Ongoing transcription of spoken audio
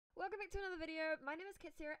welcome back to another video. My name is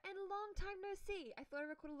Catserro and long time no see. I thought I'd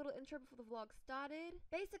record a little intro before the vlog started.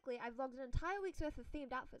 Basically, I vlogged an entire week's worth of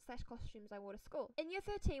themed outfits / costumes I wore to school. In year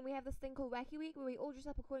 13, we have this thing called Wacky Week where we all dress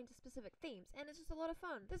up according to specific themes, and it's just a lot of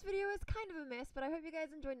fun. This video is kind of a mess, but I hope you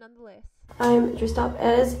guys enjoy nonetheless. I'm dressed up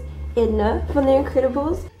as Edna from The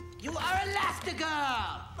Incredibles. You are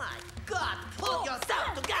Elastigirl! My God, pull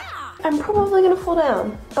yourself together! I'm probably gonna fall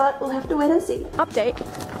down, but we'll have to wait and see. Update.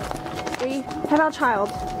 We have our child.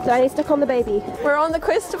 Do I need to stick on the baby? We're on the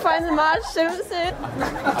quest to find the Marge Simpson.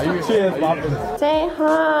 Are you cheers, Bob? Say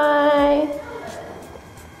hi.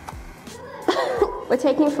 We're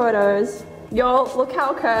taking photos. Yo, look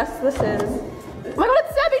how cursed this is. Oh my God,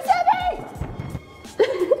 it's Sammy!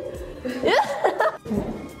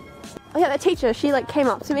 Oh yeah, that teacher, she like came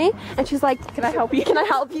up to me and she's like, can I help you? Can I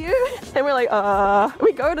help you? And we're like,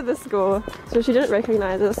 we go to this school. So she didn't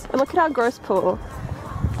recognize us. And look at our gross pool.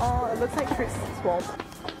 Oh, it looks like Chris Swamp.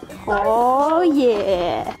 Oh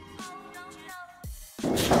yeah.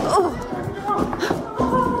 Oh.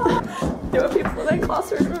 There were people in their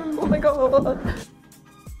classroom. Oh my God.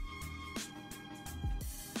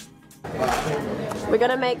 We're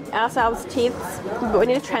gonna make ourselves teeths, but we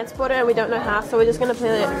need to transport it and we don't know how, so we're just gonna put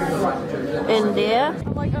it in there.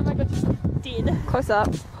 Oh my God, dead. Close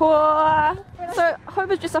up. So Hope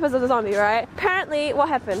is dressed up as a zombie, right? Apparently, what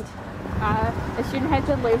happened? A student had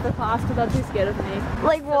to leave the class because they're too scared of me.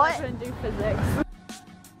 Like what? I couldn't do physics.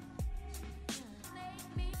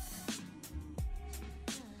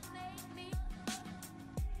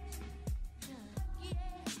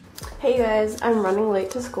 Hey guys, I'm running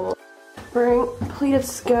late to school. Wearing a pleated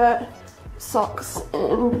skirt, socks,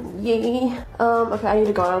 and yee. Okay, I need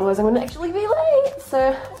to go, otherwise I'm gonna actually be late,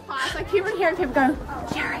 so. Class, I keep hearing people go,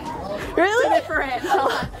 Yuri. Really? Different.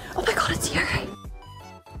 Oh my God, it's Yuri.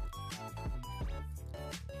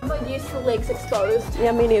 I'm not used to legs exposed.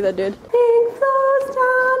 Yeah, me neither, dude. Pink flows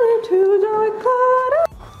down into dark cloud.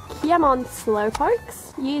 Come on, slow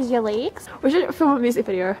pokes. Use your legs. We should film a music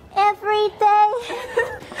video. Every day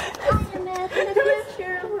I imagine a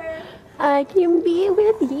future where I can be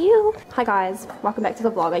with you. Hi guys, welcome back to the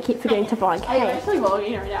vlog. I keep forgetting to vlog. Are you Hey. actually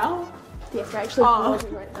vlogging right now? Yes, we're actually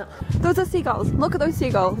vlogging right now. Those are seagulls. Look at those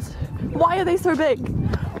seagulls. Why are they so big?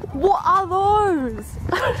 What are those?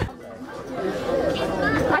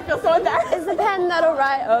 I feel so embarrassed. It's the pen that'll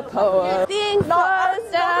write a poem. Being forced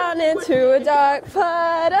down into a dark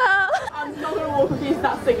puddle. I'm not gonna walk with you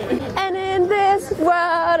start singing. And in this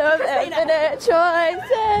world of infinite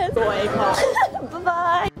choices.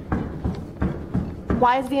 Bye-bye.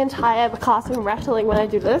 Why is the entire classroom rattling when I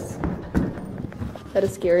do this? That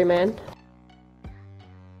is scary, man.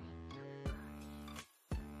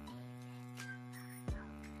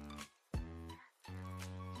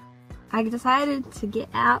 I decided to get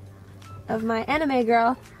out of my anime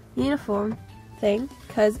girl uniform thing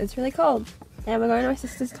because it's really cold. And we're going to my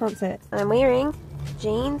sister's concert. I'm wearing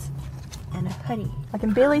jeans and a hoodie. I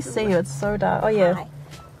can barely see you, it's so dark. Oh yeah. Hi.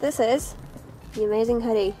 This is the amazing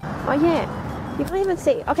hoodie. Oh yeah, you can't even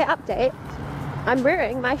see. Okay, update. I'm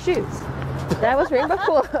wearing my shoes that I was wearing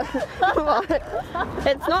before. Come on.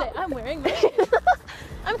 It's not. I'm wearing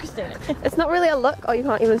I'm Christina. It's not really a look. Oh, you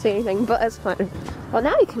can't even see anything, but it's fine. Well,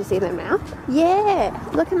 now you can see them now. Yeah,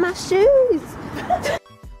 look at my shoes.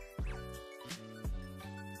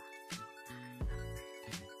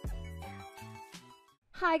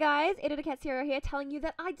 Hi guys, Editor Catserro here telling you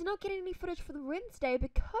that I did not get any footage for the Wednesday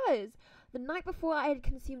because the night before I had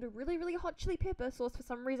consumed a really hot chili pepper sauce for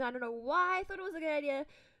some reason. I don't know why I thought it was a good idea.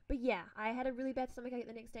 But yeah, I had a really bad stomachache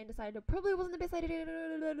the next day and decided it probably wasn't the best idea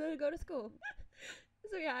to go to school.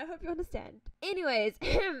 So yeah, I hope you understand. Anyways,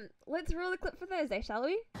 let's roll the clip for Thursday, shall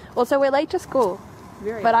we? Well, so we're late to school,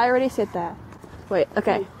 but I already said that. Wait,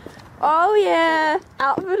 okay. Oh yeah,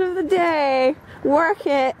 outfit of the day. Work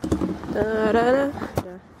it. Da, da, da,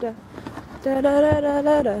 da, da, da, da, da,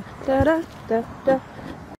 da, da, da, da, da.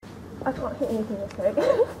 I can't hit anything this quick.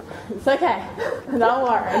 It's okay. Don't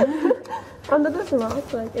worry. Under this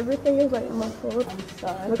mask, like everything is like muffled.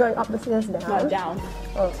 We're going up the stairs now. No, down.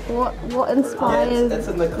 Oh, what inspires this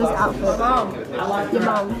outfit? I like Your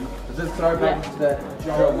mum. Is this throwback to the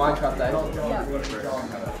real Minecraft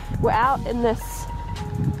days? We're out in this,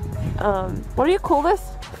 what do you call this?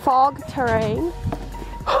 Fog terrain.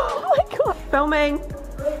 Oh my God, filming.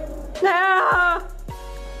 No!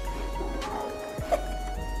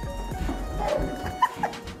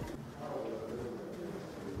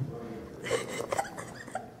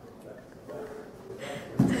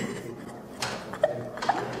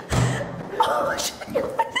 Oh shit!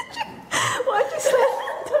 Why'd you say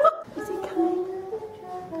that? Is he coming?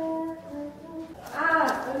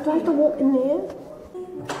 Do I have to walk in there?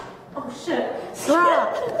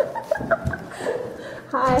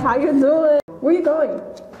 Hi, how you doing? Where you going?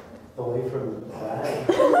 Away from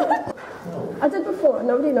that. I did before,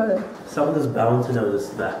 nobody noticed. Someone is bound to notice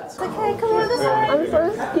that. Okay, come on this way. I'm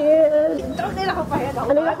so scared. Don't need to hold my hand. I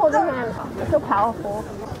need to hold your hand. I feel powerful.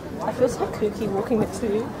 I feel so kooky walking next to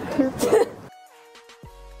you. Kooky.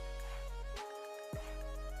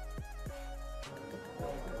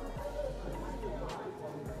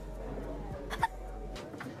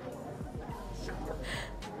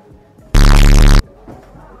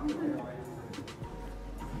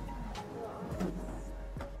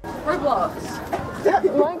 Roblox.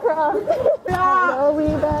 Minecraft. Are we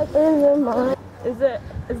back in the mind? Is the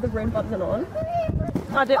red button on?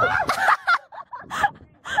 I did.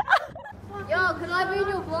 Yo, can I be in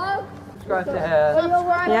your vlog? Right there.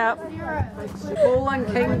 Yep. Fallen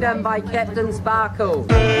Kingdom by Captain Sparkle.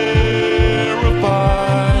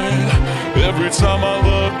 Every time I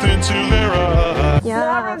looked into their eyes.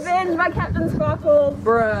 Yeah. Revenge by Captain Sparkle.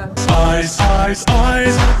 Bruh. Eyes, eyes,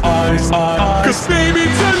 eyes, eyes, eyes. 'Cause baby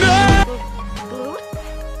tonight.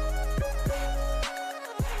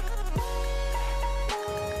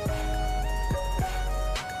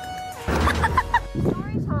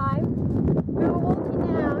 Story time. We were walking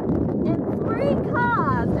down and 3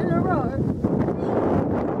 cars in a row.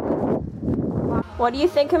 What do you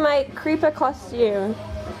think of my creeper costume?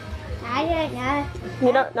 I don't know.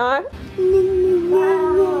 You don't know?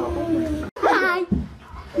 Hi.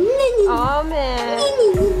 Oh man.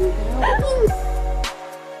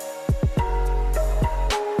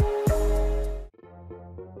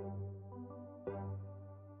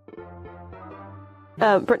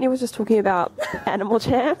 Brittany was just talking about Animal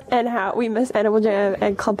Jam and how we miss Animal Jam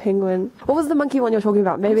and Club Penguin. What was the monkey one you're talking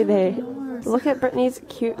about? Maybe they... Look at Brittany's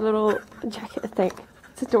cute little jacket thing.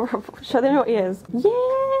 It's adorable. Show them your ears. Yeah!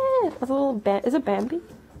 That's a little is it Bambi?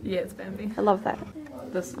 Yeah, it's Bambi. I love that.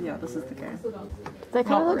 This is the game. They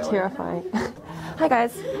kind of look terrifying. Hi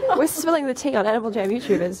guys, we're spilling the tea on Animal Jam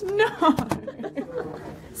YouTubers. No!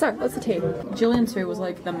 So, what's the tea? Julian 2 was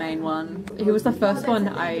like the main one. He was the first one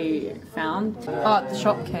I found. Oh, the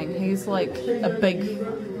Shop King. He's like a big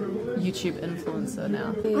YouTube influencer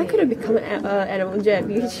now. I could have become an Animal Jam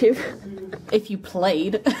YouTuber. If you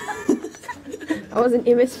played. I was an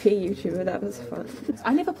MSP YouTuber, that was fun.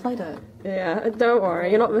 I never played it. Yeah, don't worry,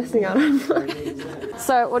 you're not missing out on fun.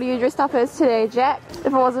 So, what are you dressed up as today, Jack? If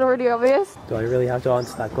it wasn't already obvious? Do I really have to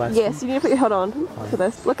answer that question? Yes, you need to put your hood on for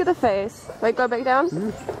this. Look at the face. Wait, go back down. It's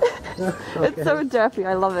so derpy,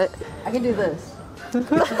 I love it. I can do this.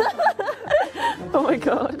 Oh my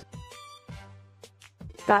god.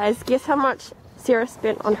 Guys, guess how much Sarah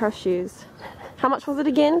spent on her shoes? How much was it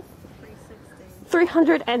again?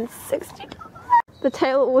 $360. The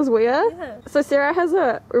tail was weird. Yeah. So Sarah has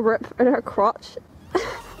a rip in her crotch.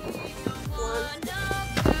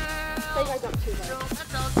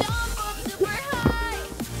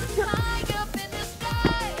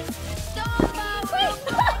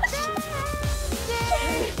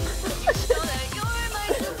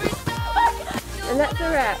 And that's a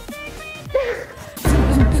wrap.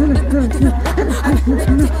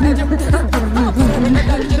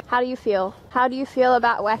 How do you feel? How do you feel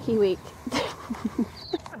about Wacky Week? I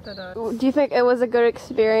don't know. Do you think it was a good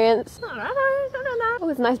experience? I don't know. Oh,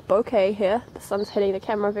 there's a nice bouquet here. The sun's hitting the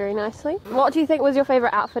camera very nicely. What do you think was your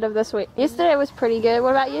favorite outfit of this week? Yesterday was pretty good.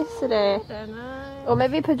 What about yesterday? I don't know. Or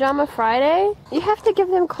maybe Pajama Friday? You have to give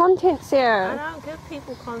them content, Sarah. I don't give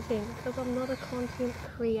people content because I'm not a content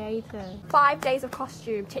creator. 5 days of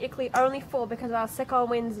costume. Technically only 4 because I was sick on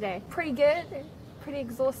Wednesday. Pretty good. Pretty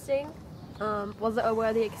exhausting. Was it a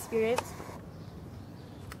worthy experience?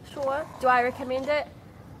 Sure. Do I recommend it?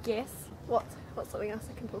 Yes. What's something else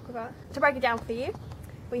I can talk about? To break it down for you,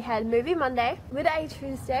 we had Movie Monday, Midday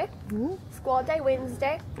Tuesday, Squad Day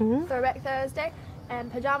Wednesday, Throwback Thursday,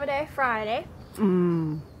 and Pajama Day Friday.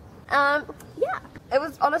 Yeah. It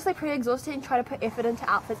was honestly pretty exhausting trying to put effort into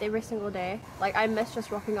outfits every single day. Like, I miss just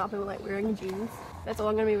rocking up and like wearing jeans. That's all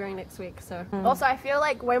I'm going to be wearing next week, so. Also, I feel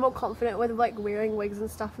like way more confident with like wearing wigs and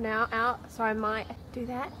stuff now out, so I might do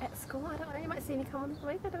that at school. I don't know, you might see me come on this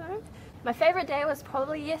week, I don't know. My favourite day was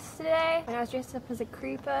probably yesterday when I was dressed up as a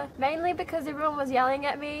creeper, mainly because everyone was yelling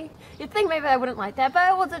at me. You'd think maybe I wouldn't like that, but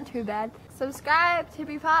it wasn't too bad. Subscribe to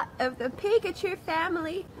be part of the Pikachu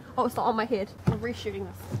family. Oh, it's not on my head. I'm reshooting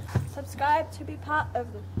this. Subscribe to be part of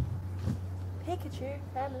the Pikachu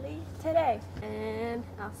family today. And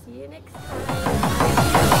I'll see you next time.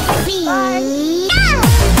 Bye!